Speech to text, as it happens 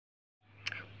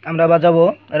আমরা বাজাবো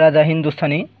রাজা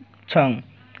হিন্দুস্তানি ছং।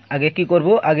 আগে কি করব,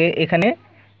 আগে এখানে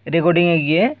রেকর্ডিংয়ে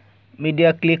গিয়ে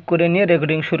মিডিয়া ক্লিক করে নিয়ে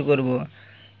রেকর্ডিং শুরু করব।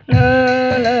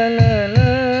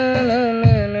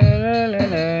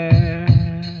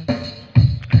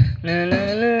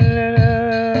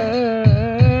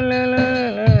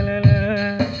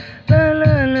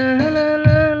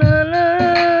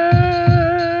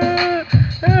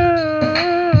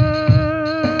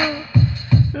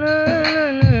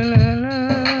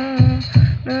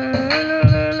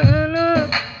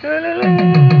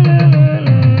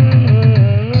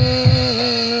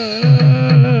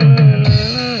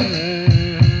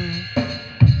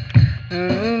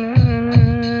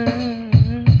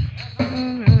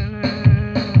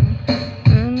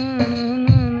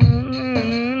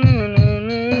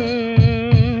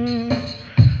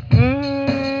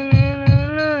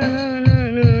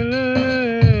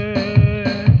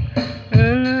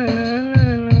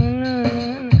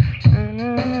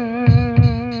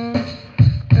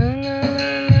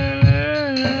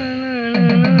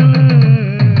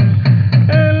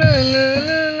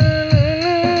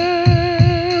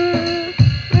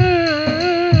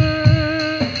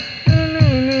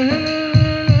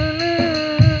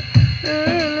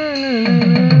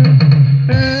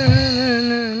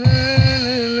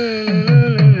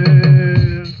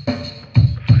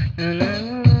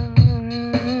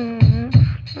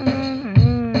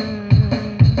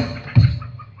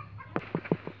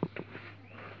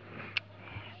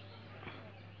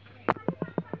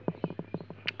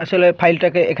 আসলে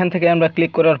ফাইলটাকে এখান থেকে আমরা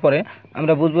ক্লিক করার পরে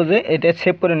আমরা বুঝবো যে এটা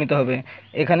সেভ করে নিতে হবে।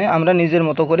 এখানে আমরা নিজের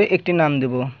মতো করে একটি নাম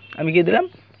দেব। আমি কি দিলাম,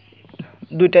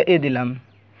 2টা এ দিলাম।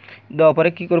 দেওয়ার পরে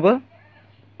কি করব,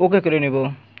 ওকে করে নেব।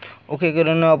 ওকে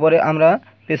করে নেওয়ার পরে আমরা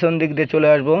পেছন দিক দিয়ে চলে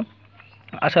আসব।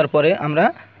 আসার পরে আমরা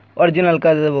অরিজিনাল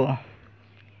কাজ দেব।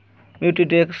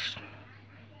 মিউটিটেক্স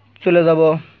চলে যাব,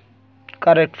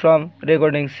 কারেক্ট ফ্রম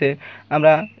রেকর্ডিংসে।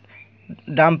 আমরা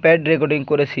ড্রাম প্যাড রেকর্ডিং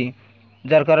করেছি,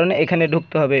 যার কারণে এখানে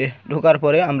ঢুকতে হবে। ঢোকার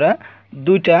পরে আমরা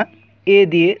 2টা এ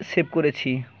দিয়ে সেভ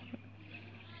করেছি।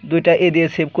 2টা এ দিয়ে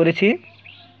সেভ করেছি,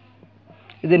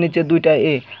 এদের নিচে 2টা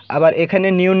এ। আবার এখানে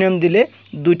নিউ নেম দিলে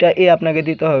 2টা এ আপনাকে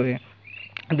দিতে হবে।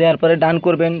 দেওয়ার পরে ডান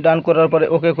করবেন, ডান করার পরে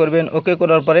ওকে করবেন। ওকে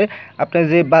করার পরে আপনি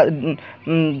যে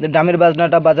ড্রামের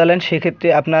বাজনাটা বাজালেন সেক্ষেত্রে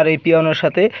আপনার এই পিয়ানোর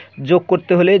সাথে যোগ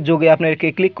করতে হলে যোগে আপনাকে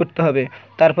ক্লিক করতে হবে।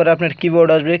 তারপরে আপনার কিবোর্ড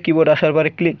আসবে, কিবোর্ড আসার পরে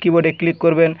কিবোর্ডে ক্লিক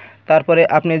করবেন। তারপরে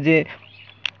আপনি যে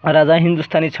রাজা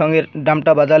হিন্দুস্তানি ছংয়ের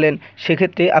ড্রামটা বাজালেন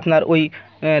সেক্ষেত্রে আপনার ওই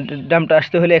ড্রামটা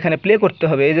আসতে হলে এখানে প্লে করতে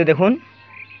হবে। এই যে দেখুন,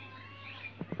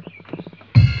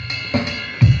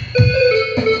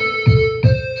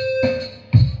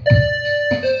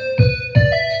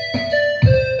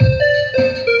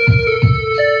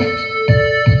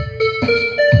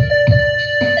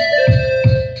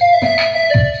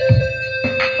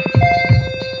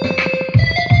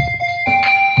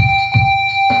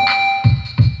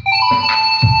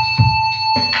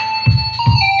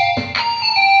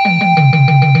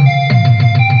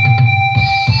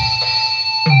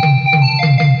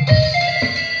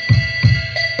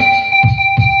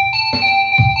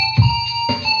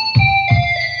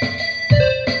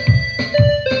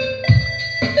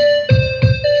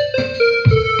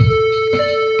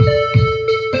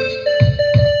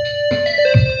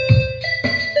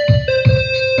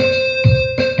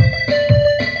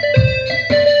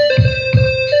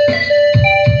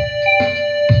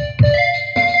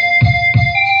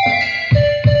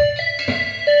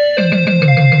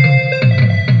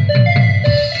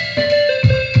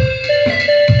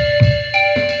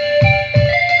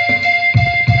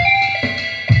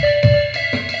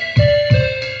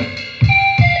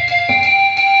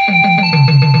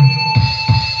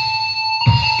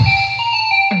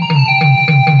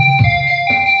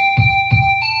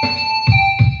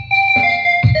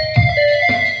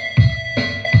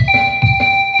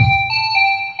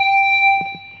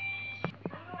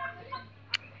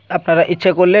 আপনারা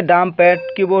ইচ্ছা করলে ড্রাম প্যাড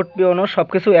কিবোর্ড পিয়ানো সব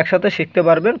কিছু একসাথে শিখতে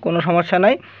পারবেন, কোনো সমস্যা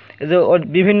নাই। এই যে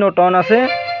বিভিন্ন টন আছে,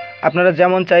 আপনারা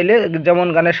যেমন চাইলে যেমন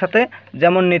গানের সাথে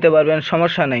যেমন নিতে পারবেন,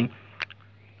 সমস্যা নেই।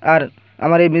 আর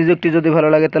আমার এই মিউজিকটি যদি ভালো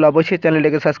লাগে তাহলে অবশ্যই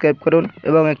চ্যানেলটিকে সাবস্ক্রাইব করুন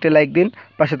এবং একটি লাইক দিন,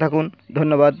 পাশে থাকুন।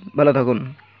 ধন্যবাদ, ভালো থাকুন।